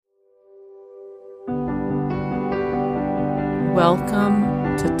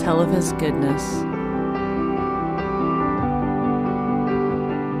Welcome to Tell of His Goodness.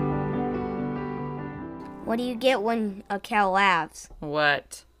 What do you get when a cow laughs?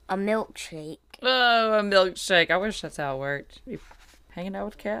 What? A milkshake. Oh, a milkshake. I wish that's how it worked. Be hanging out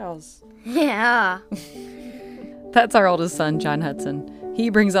with cows. Yeah. That's our oldest son, John Hudson. He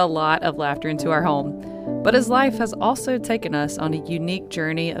brings a lot of laughter into our home. But his life has also taken us on a unique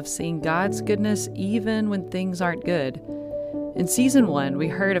journey of seeing God's goodness even when things aren't good. In Season 1, we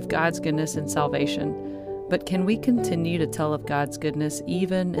heard of God's goodness and salvation. But can we continue to tell of God's goodness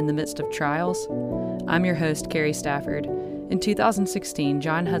even in the midst of trials? I'm your host, Carrie Stafford. In 2016,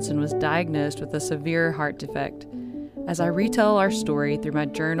 John Hudson was diagnosed with a severe heart defect. As I retell our story through my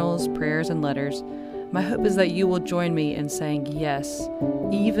journals, prayers, and letters, my hope is that you will join me in saying yes,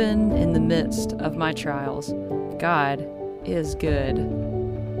 even in the midst of my trials. God is good.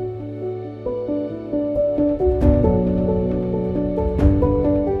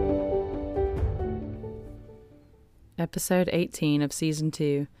 Episode 18 of Season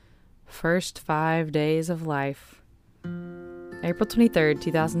 2, First 5 Days of Life. April 23rd,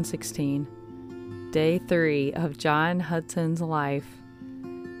 2016, Day 3 of John Hudson's life.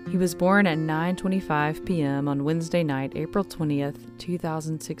 He was born at 9:25 p.m. on Wednesday night, April 20th,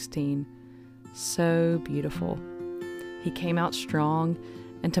 2016. So beautiful. He came out strong,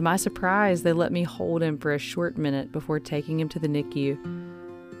 and to my surprise, they let me hold him for a short minute before taking him to the NICU.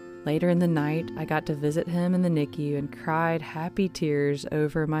 Later in the night, I got to visit him in the NICU and cried happy tears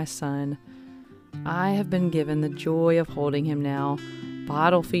over my son. I have been given the joy of holding him now,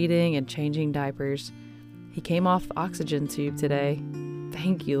 bottle feeding and changing diapers. He came off the oxygen tube today.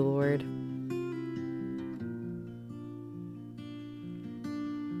 Thank you, Lord.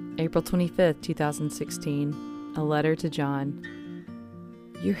 April 25th, 2016, a letter to John.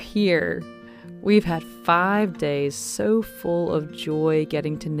 You're here. We've had 5 days so full of joy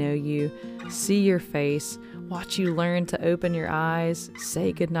getting to know you, see your face, watch you learn to open your eyes,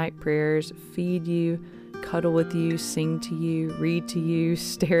 say goodnight prayers, feed you, cuddle with you, sing to you, read to you,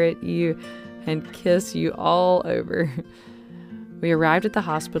 stare at you, and kiss you all over. We arrived at the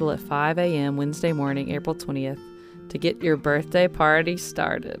hospital at 5 a.m. Wednesday morning, April 20th, to get your birthday party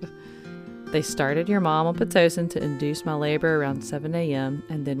started. They started your mom on Pitocin to induce my labor around 7 a.m.,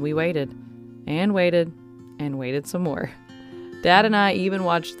 and then we waited. And waited, and waited some more. Dad and I even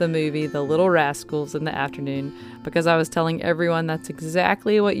watched the movie The Little Rascals in the afternoon because I was telling everyone that's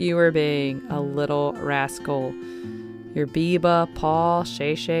exactly what you were being, a little rascal. Your Biba, Paul,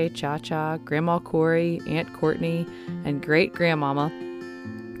 Shay Shay, Cha-Cha, Grandma Corey, Aunt Courtney, and great-grandmama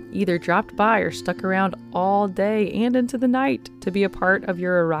either dropped by or stuck around all day and into the night to be a part of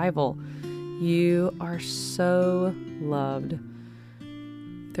your arrival. You are so loved.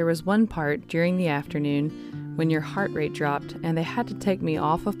 There was one part during the afternoon when your heart rate dropped and they had to take me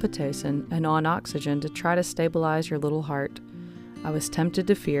off of Pitocin and on oxygen to try to stabilize your little heart. I was tempted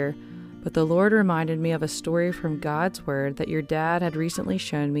to fear, but the Lord reminded me of a story from God's Word that your dad had recently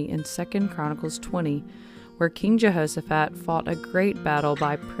shown me in 2 Chronicles 20, where King Jehoshaphat fought a great battle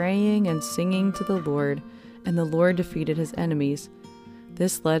by praying and singing to the Lord, and the Lord defeated his enemies.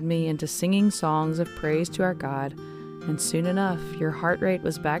 This led me into singing songs of praise to our God, and soon enough, your heart rate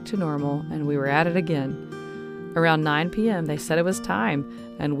was back to normal, and we were at it again. Around 9 p.m., they said it was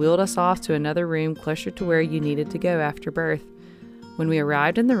time, and wheeled us off to another room closer to where you needed to go after birth. When we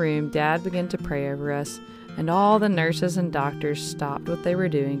arrived in the room, Dad began to pray over us, and all the nurses and doctors stopped what they were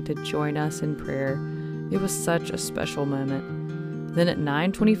doing to join us in prayer. It was such a special moment. Then at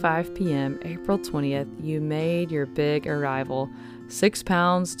 9:25 p.m., April 20th, you made your big arrival, 6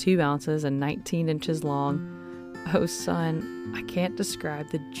 pounds, 2 ounces, and 19 inches long. Oh, son, I can't describe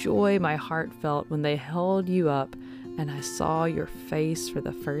the joy my heart felt when they held you up and I saw your face for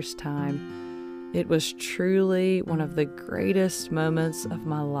the first time. It was truly one of the greatest moments of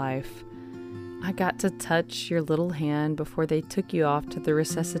my life. I got to touch your little hand before they took you off to the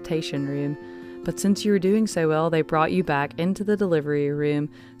resuscitation room, but since you were doing so well, they brought you back into the delivery room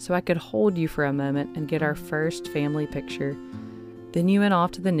so I could hold you for a moment and get our first family picture. Then you went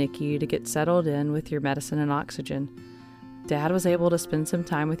off to the NICU to get settled in with your medicine and oxygen. Dad was able to spend some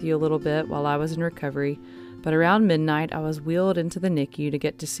time with you a little bit while I was in recovery, but around midnight I was wheeled into the NICU to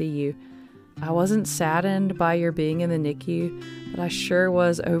get to see you. I wasn't saddened by your being in the NICU, but I sure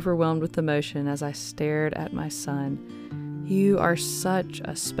was overwhelmed with emotion as I stared at my son. You are such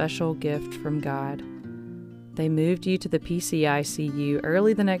a special gift from God. They moved you to the PCICU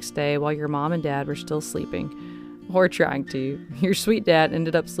early the next day while your mom and dad were still sleeping. Or trying to. Your sweet dad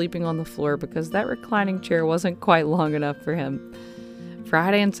ended up sleeping on the floor because that reclining chair wasn't quite long enough for him.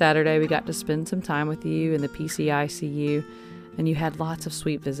 Friday and Saturday, we got to spend some time with you in the PCICU, and you had lots of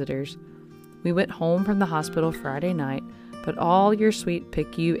sweet visitors. We went home from the hospital Friday night, but all your sweet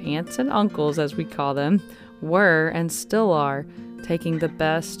PICU aunts and uncles, as we call them, were and still are taking the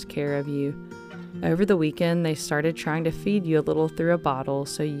best care of you. Over the weekend, they started trying to feed you a little through a bottle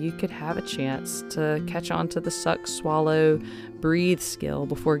so you could have a chance to catch on to the suck, swallow, breathe skill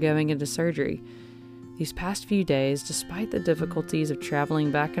before going into surgery. These past few days, despite the difficulties of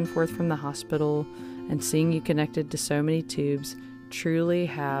traveling back and forth from the hospital and seeing you connected to so many tubes, truly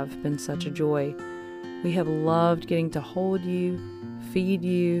have been such a joy. We have loved getting to hold you, feed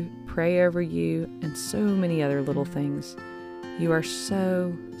you, pray over you, and so many other little things. You are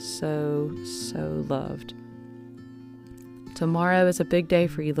so, so, so loved. Tomorrow is a big day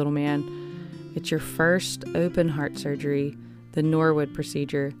for you, little man. It's your first open heart surgery, the Norwood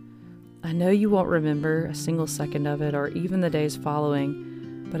procedure. I know you won't remember a single second of it or even the days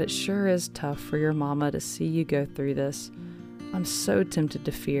following, but it sure is tough for your mama to see you go through this. I'm so tempted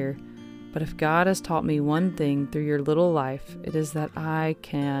to fear, but if God has taught me one thing through your little life, it is that I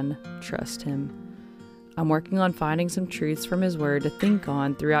can trust Him. I'm working on finding some truths from His Word to think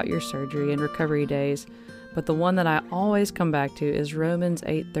on throughout your surgery and recovery days, but the one that I always come back to is Romans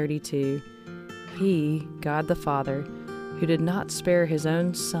 8:32. He, God the Father, who did not spare His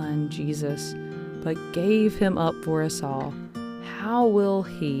own Son, Jesus, but gave Him up for us all, how will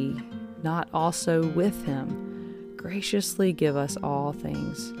He not also with Him graciously give us all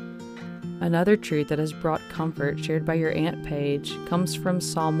things? Another truth that has brought comfort, shared by your Aunt Paige, comes from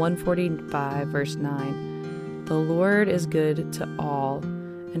Psalm 145, verse 9. The Lord is good to all,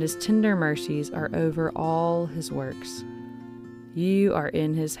 and His tender mercies are over all His works. You are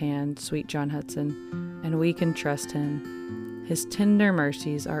in His hand, sweet John Hudson, and we can trust Him. His tender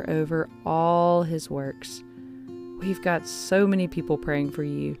mercies are over all His works. We've got so many people praying for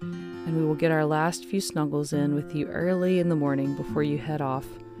you, and we will get our last few snuggles in with you early in the morning before you head off.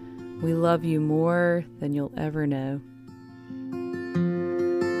 We love you more than you'll ever know.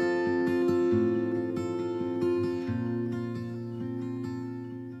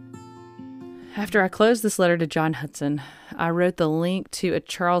 After I closed this letter to John Hudson, I wrote the link to a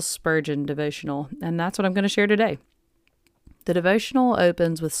Charles Spurgeon devotional, and that's what I'm going to share today. The devotional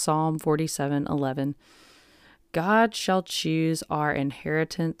opens with Psalm 47:11. God shall choose our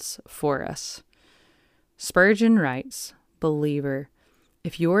inheritance for us. Spurgeon writes, Believer,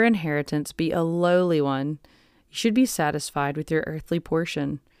 if your inheritance be a lowly one, you should be satisfied with your earthly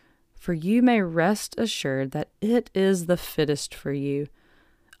portion, for you may rest assured that it is the fittest for you.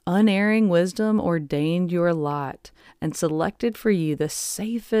 Unerring wisdom ordained your lot and selected for you the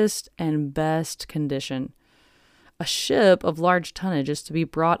safest and best condition. A ship of large tonnage is to be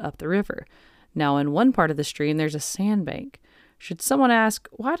brought up the river. Now, in one part of the stream, there's a sandbank. Should someone ask,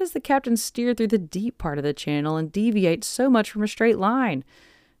 why does the captain steer through the deep part of the channel and deviate so much from a straight line?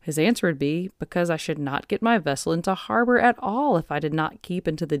 His answer would be, because I should not get my vessel into harbor at all if I did not keep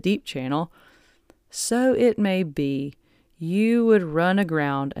into the deep channel. So it may be, you would run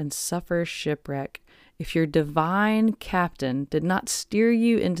aground and suffer shipwreck if your divine captain did not steer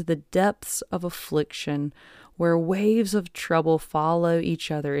you into the depths of affliction, where waves of trouble follow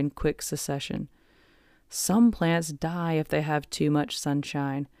each other in quick succession. Some plants die if they have too much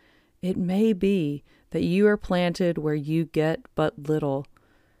sunshine. It may be that you are planted where you get but little.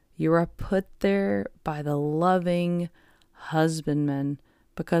 You are put there by the loving husbandman,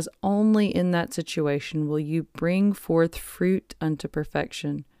 because only in that situation will you bring forth fruit unto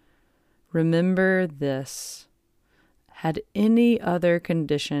perfection. Remember this. Had any other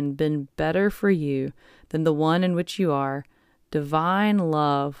condition been better for you than the one in which you are, divine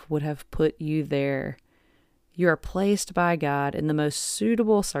love would have put you there. You are placed by God in the most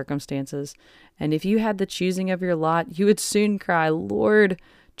suitable circumstances, and if you had the choosing of your lot, you would soon cry, Lord,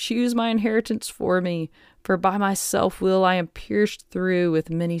 choose my inheritance for me, for by my self-will I am pierced through with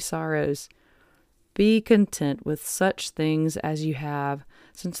many sorrows. Be content with such things as you have,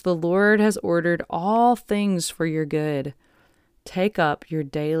 since the Lord has ordered all things for your good. Take up your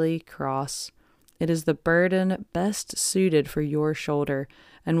daily cross. It is the burden best suited for your shoulder,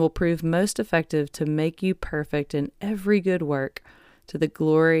 and will prove most effective to make you perfect in every good work, to the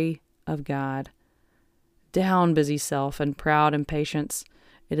glory of God. Down, busy self, and proud impatience.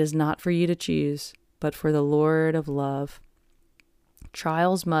 It is not for you to choose, but for the Lord of love.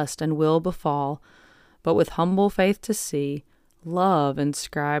 Trials must and will befall, but with humble faith to see, love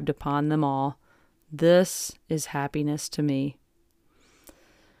inscribed upon them all. This is happiness to me.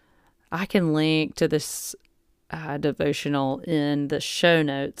 I can link to this devotional in the show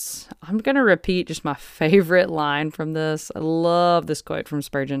notes. I'm going to repeat just my favorite line from this. I love this quote from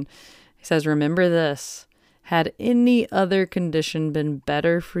Spurgeon. He says, remember this, Had any other condition been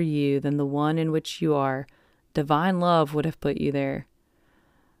better for you than the one in which you are, divine love would have put you there.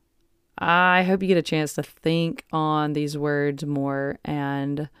 I hope you get a chance to think on these words more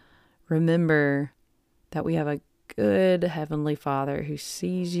and remember that we have a good Heavenly Father who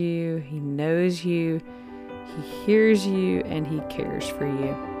sees you, He knows you, He hears you, and He cares for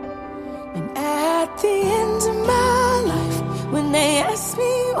you. And at the end of my life, when they ask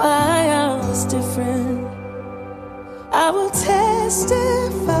me why I was different, I will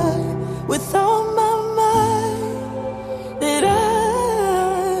testify with all my might that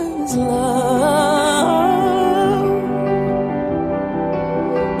I was loved.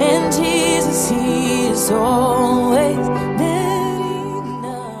 And Jesus, He is all